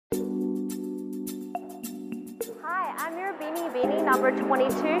Beanie Beanie number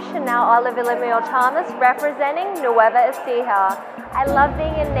 22, Chanel Oliver Lemuel Thomas, representing Nueva Ecija. I love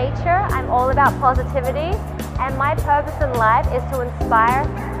being in nature, I'm all about positivity, and my purpose in life is to inspire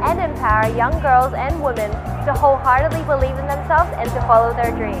and empower young girls and women to wholeheartedly believe in themselves and to follow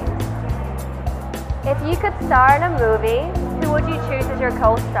their dreams. If you could star in a movie, who would you choose as your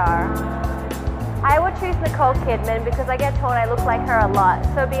co-star? I would choose Nicole Kidman because I get told I look like her a lot,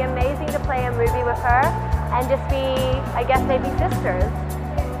 so it'd be amazing to play a movie with her and just be, I guess, maybe sisters.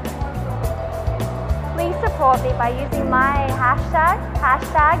 Please support me by using my hashtag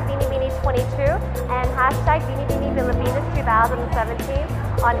BeanieBeanie22 and hashtag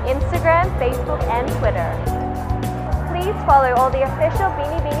BeanieBeaniePhilippines2017 on Instagram, Facebook, and Twitter. Please follow all the official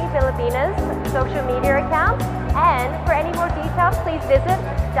Beanie Beanie Filipinas social media accounts, and for any more details, please visit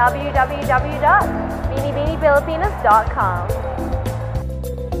www.beaniebeaniefilipinas.com.